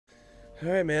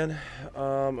Alright, man.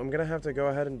 I'm gonna have to go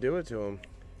ahead and do it to him.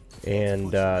 And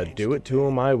do it to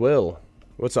him I will.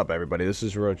 What's up, everybody? This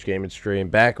is Roach Gaming Stream,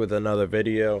 back with another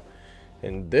video.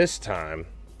 And this time,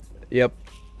 yep,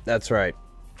 that's right,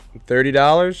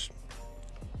 $30?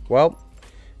 Well,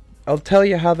 I'll tell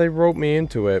you how they roped me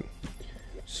into it.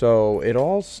 So, it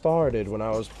all started when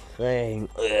I was playing.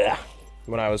 I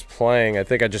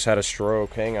think I just had a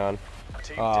stroke. Hang on.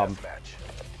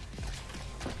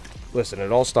 Listen,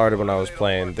 it all started when I was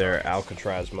playing their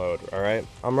Alcatraz mode, alright?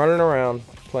 I'm running around,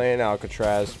 playing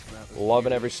Alcatraz,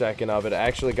 loving every second of it. I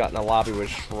actually got in a lobby with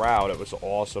Shroud. It was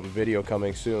awesome. Video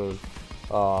coming soon.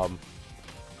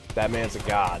 That man's a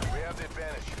god.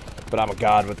 But I'm a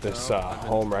god with this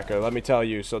home record. Let me tell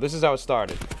you. So this is how it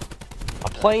started.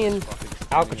 I'm playing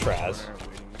Alcatraz,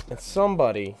 and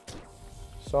somebody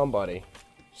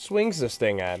swings this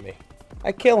thing at me.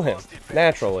 I kill him,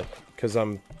 naturally, because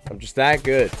I'm just that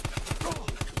good.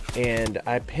 And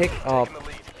I pick up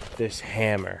this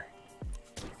hammer,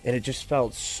 and it just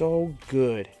felt so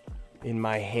good in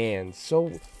my hands,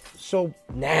 so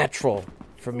natural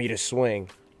for me to swing.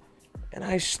 And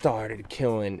I started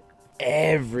killing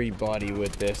everybody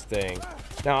with this thing.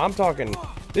 Now I'm talking,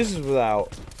 this is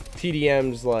without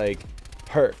TDM's like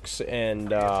perks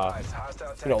and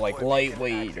you know, like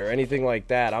lightweight or anything like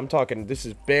that. I'm talking, this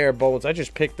is bare bones. I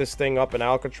just picked this thing up in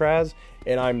Alcatraz,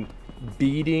 and I'm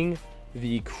beating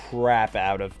the crap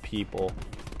out of people.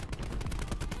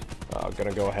 I'm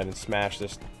gonna go ahead and smash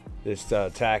this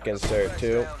attack insert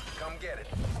too,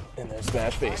 and then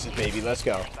smash faces, baby. Let's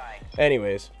go.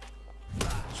 Anyways,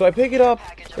 so I pick it up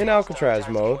in Alcatraz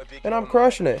mode, and I'm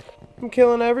crushing it. I'm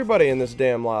killing everybody in this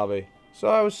damn lobby. So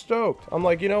I was stoked. I'm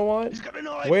like, you know what?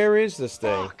 Where is this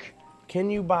thing? Can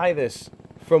you buy this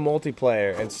for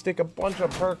multiplayer and stick a bunch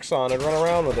of perks on and run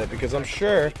around with it? Because I'm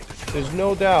sure there's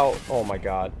no doubt. Oh my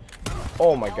god.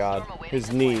 Oh my god.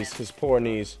 His knees. His poor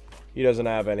knees. He doesn't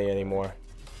have any anymore.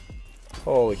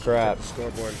 Holy crap.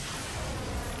 Scoreboard.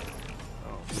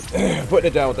 Putting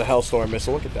it down with the Hellstorm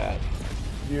missile. Look at that.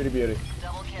 Beauty, beauty.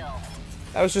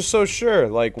 I was just so sure.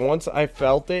 Like, once I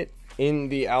felt it in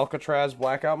the Alcatraz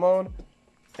blackout mode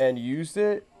and used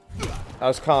it, I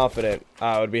was confident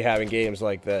I would be having games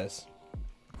like this.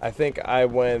 I think I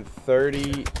went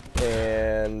 30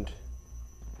 and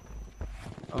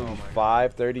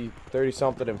 30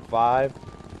 something and 5.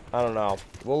 I don't know.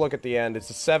 We'll look at the end. It's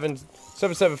a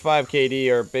 775 KD,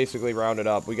 or basically rounded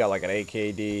up. We got like an 8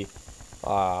 KD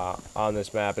on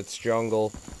this map. It's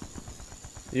jungle.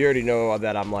 You already know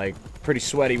that I'm like pretty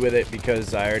sweaty with it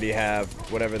because I already have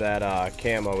whatever that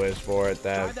camo is for it,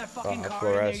 that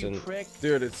fluorescent.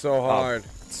 Dude, it's so hard.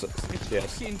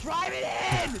 Yes. Drive it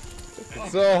in!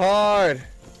 It's so hard.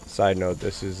 Side note,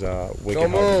 this is wicked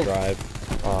hard to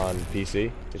drive on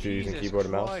PC if you're using keyboard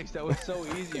and mouse. That was so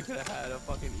easy. You could have had a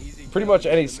fucking easy. Pretty much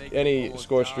any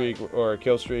score streak or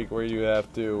kill streak where you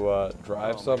have to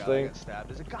drive something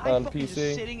on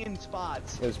PC sitting in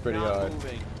spots, is pretty hard.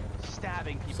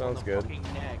 Stabbing people. Sounds good.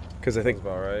 Because I think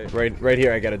about right. right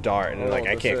here I got a dart, and like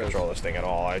I this can't is. control this thing at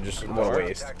all. I just what a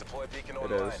waste.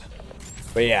 It is.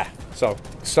 But yeah, so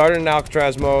started in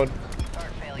Alcatraz mode,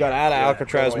 got out of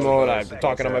Alcatraz mode. I'm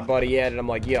talking to my buddy Ed, and I'm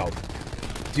like, yo,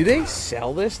 do they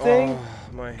sell this thing?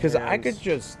 Because I could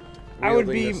just, I would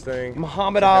be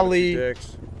Muhammad Ali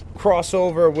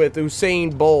crossover with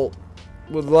Usain Bolt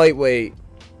with lightweight,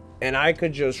 and I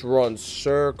could just run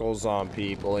circles on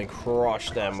people and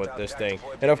crush them with this thing.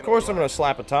 And of course I'm going to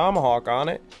slap a tomahawk on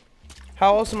it.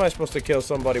 How else am I supposed to kill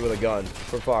somebody with a gun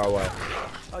from far away?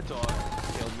 A dog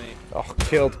killed me. Oh,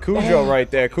 killed Cujo right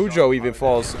there. Cujo even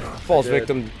falls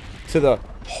victim to the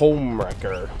home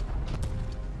wrecker.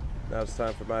 Now it's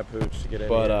time for my pooch to get in.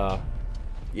 But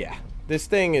yeah, this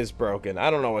thing is broken.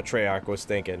 I don't know what Treyarch was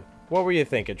thinking. What were you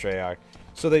thinking, Treyarch?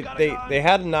 So they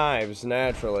had knives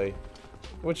naturally,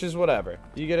 which is whatever.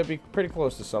 You gotta be pretty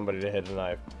close to somebody to hit a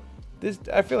knife.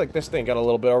 I feel like this thing got a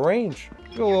little bit of range.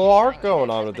 Got a little arc going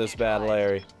on with this bad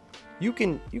Larry. You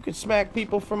can smack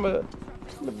people from a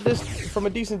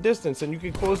decent distance, and you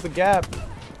can close the gap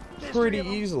pretty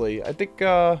easily. I think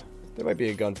there might be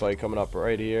a gunfight coming up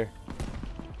right here.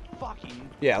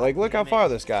 Yeah, like look how far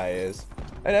this guy is,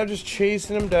 and I'm just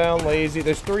chasing him down lazy.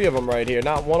 There's 3 of them right here.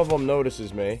 Not one of them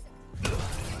notices me.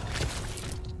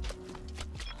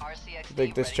 I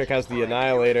think this chick has the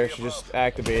Annihilator. She just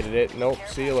activated it. Nope,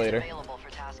 see you later.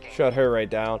 Shut her right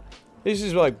down. This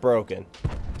is like broken.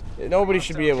 Nobody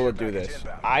should be able to do this.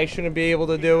 I shouldn't be able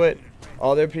to do it.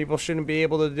 Other people shouldn't be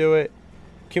able to do it.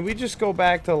 Can we just go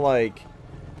back to like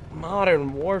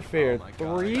Modern Warfare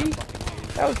 3?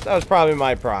 That was probably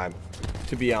my prime,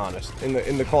 to be honest, in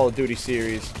the Call of Duty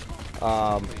series.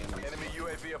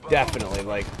 definitely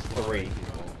like 3.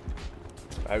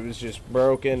 I was just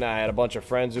broken. I had a bunch of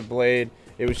friends who played.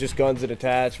 It was just guns and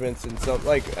attachments and some,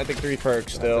 like, I think 3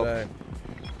 perks still.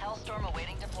 Hellstorm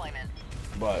awaiting deployment.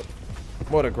 But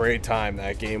what a great time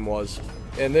that game was.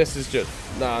 And this is just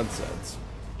nonsense.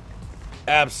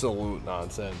 Absolute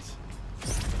nonsense.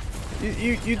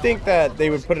 You think that they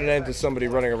would put an end to somebody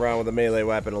running around with a melee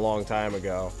weapon a long time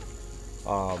ago.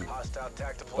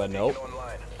 But nope.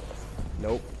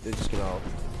 Nope. They're just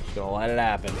gonna let it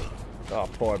happen. Oh,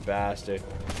 poor bastard.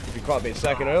 If you caught me a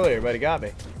second earlier, you might have got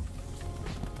me.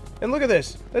 And look at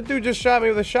this. That dude just shot me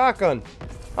with a shotgun.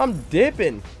 I'm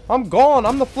dipping. I'm gone.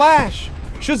 I'm the Flash.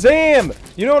 Shazam!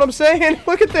 You know what I'm saying?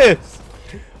 Look at this.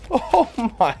 Oh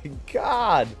my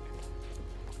god.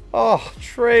 Oh,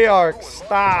 Treyarch,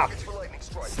 stop.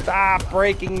 Stop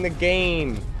breaking the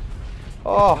game.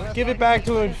 Oh, give it back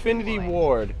to Infinity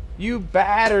Ward. You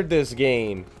battered this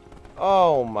game.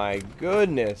 Oh my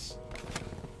goodness.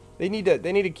 They need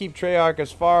to keep Treyarch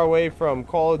as far away from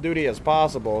Call of Duty as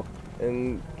possible,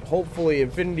 and hopefully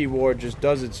Infinity Ward just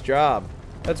does its job.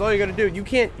 That's all you gotta do. You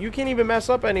can't even mess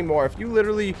up anymore. If you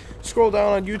literally scroll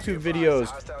down on YouTube videos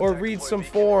or read some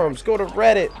forums, go to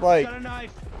Reddit, like,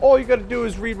 all you gotta do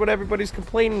is read what everybody's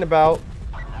complaining about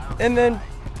and then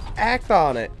act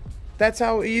on it. That's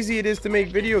how easy it is to make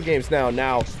video games now.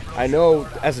 Now, I know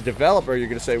as a developer you're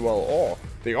gonna say, well, oh,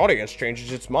 the audience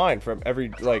changes its mind from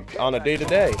on a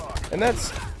day-to-day. And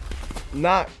that's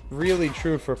not really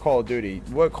true for Call of Duty.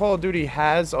 What Call of Duty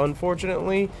has,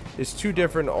 unfortunately, is 2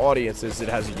 different audiences. It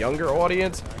has a younger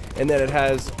audience, and then it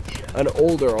has an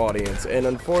older audience. And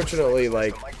unfortunately,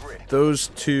 like, those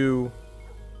two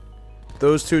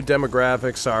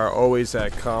demographics are always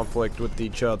at conflict with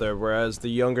each other, whereas the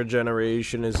younger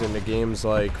generation is into games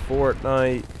like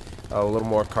Fortnite, a little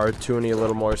more cartoony, a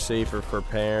little more safer for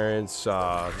parents.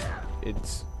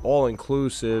 It's all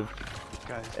inclusive.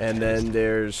 And then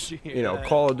there's, you know,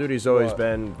 Call of Duty's always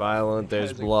been violent.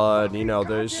 There's blood, you know,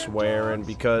 there's swearing,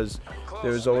 because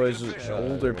there's always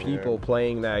older people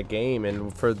playing that game,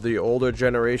 and for the older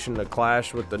generation to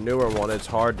clash with the newer one, it's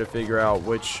hard to figure out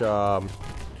which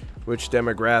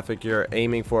demographic you're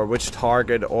aiming for, which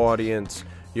target audience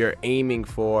you're aiming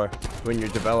for when you're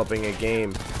developing a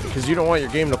game, because you don't want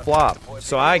your game to flop.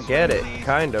 So I get it,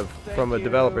 kind of, from a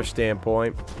developer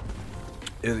standpoint.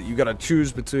 You gotta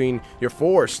choose between, you're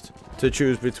forced to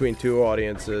choose between 2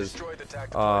 audiences.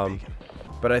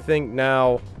 But I think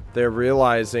now they're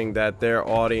realizing that their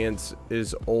audience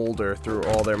is older through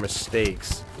all their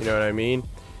mistakes. You know what I mean?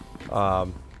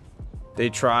 They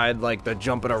tried like the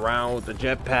jumping around with the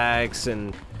jetpacks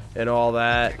and all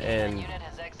that, and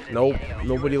nope,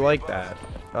 nobody liked that.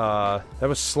 That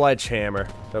was Sledgehammer.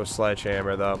 That was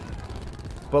Sledgehammer though.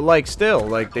 But like still,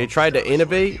 like they tried to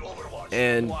innovate,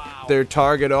 and their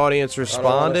target audience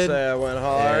responded, I went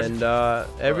hard, and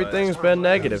everything's been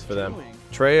negative for them.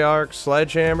 Treyarch,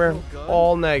 Sledgehammer,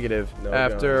 all negative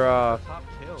after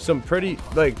some pretty,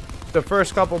 like, the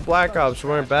first couple Black Ops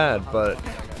weren't bad, but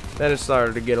then it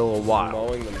started to get a little wild.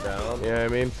 mowing them down. You know what I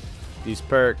mean? These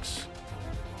perks,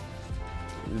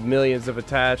 millions of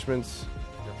attachments,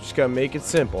 just gotta make it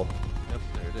simple. Yep,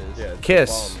 there it is. Yeah,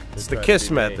 KISS. It's the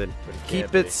KISS method.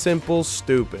 Keep it simple,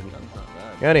 stupid.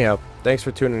 Anyhow, thanks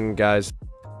for tuning in, guys.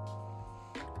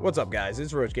 What's up, guys?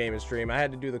 It's Roach Gaming Stream. I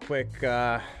had to do the quick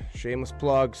shameless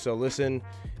plug, so listen,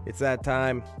 it's that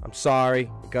time. I'm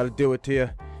sorry. I gotta do it to you.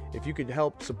 If you could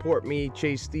help support me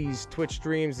chase these Twitch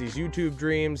streams, these YouTube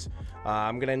dreams,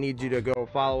 I'm gonna need you to go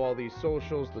follow all these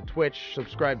socials, the Twitch,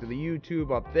 subscribe to the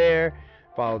YouTube up there,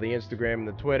 follow the Instagram and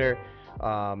the Twitter.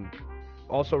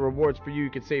 Also, rewards for you. You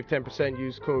can save 10%.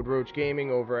 Use code Roach Gaming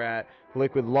over at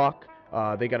Liquid Luck.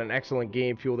 They got an excellent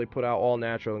game fuel. They put out all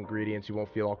natural ingredients. You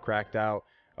won't feel all cracked out.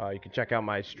 You can check out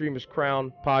my Streamer's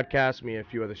Crown podcast. Me and a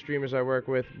few other streamers I work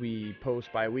with. We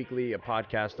post bi-weekly a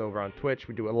podcast over on Twitch.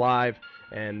 We do it live,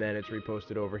 and then it's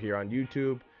reposted over here on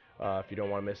YouTube. If you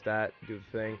don't want to miss that, do the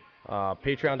thing.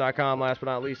 Patreon.com, last but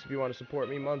not least, if you want to support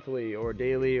me monthly or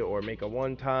daily or make a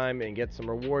one-time and get some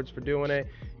rewards for doing it,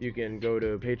 you can go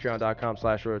to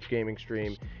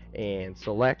patreon.com/RoachGamingStream and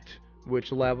select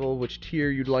which level, which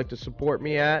tier you'd like to support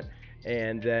me at,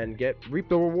 and then reap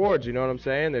the rewards. You know what I'm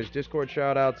saying? There's Discord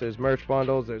shoutouts, there's merch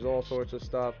bundles, there's all sorts of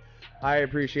stuff. I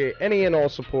appreciate any and all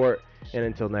support, and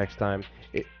until next time,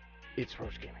 it's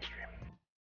Roach Gaming Stream.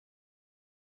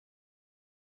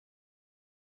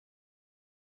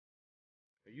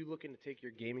 Are you looking to take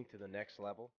your gaming to the next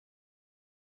level?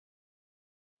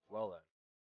 Well then,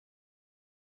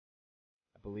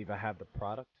 I believe I have the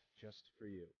product just for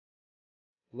you.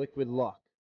 Liquid Luck,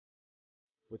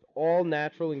 with all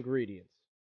natural ingredients,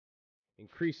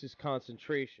 increases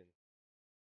concentration,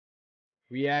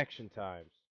 reaction times,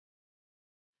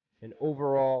 and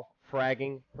overall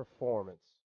fragging performance.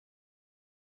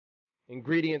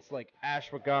 Ingredients like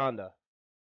ashwagandha,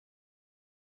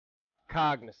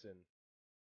 cognizant,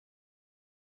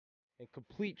 and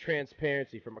complete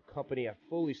transparency from a company I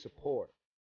fully support.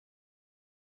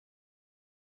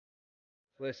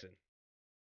 Listen,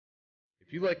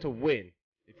 if you like to win,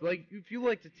 if you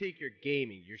like to take your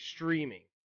gaming, your streaming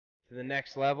to the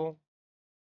next level,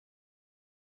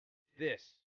 this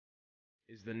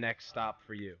is the next stop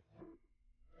for you.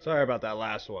 Sorry about that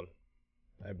last one.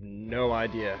 I have no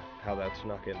idea how that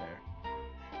snuck in there.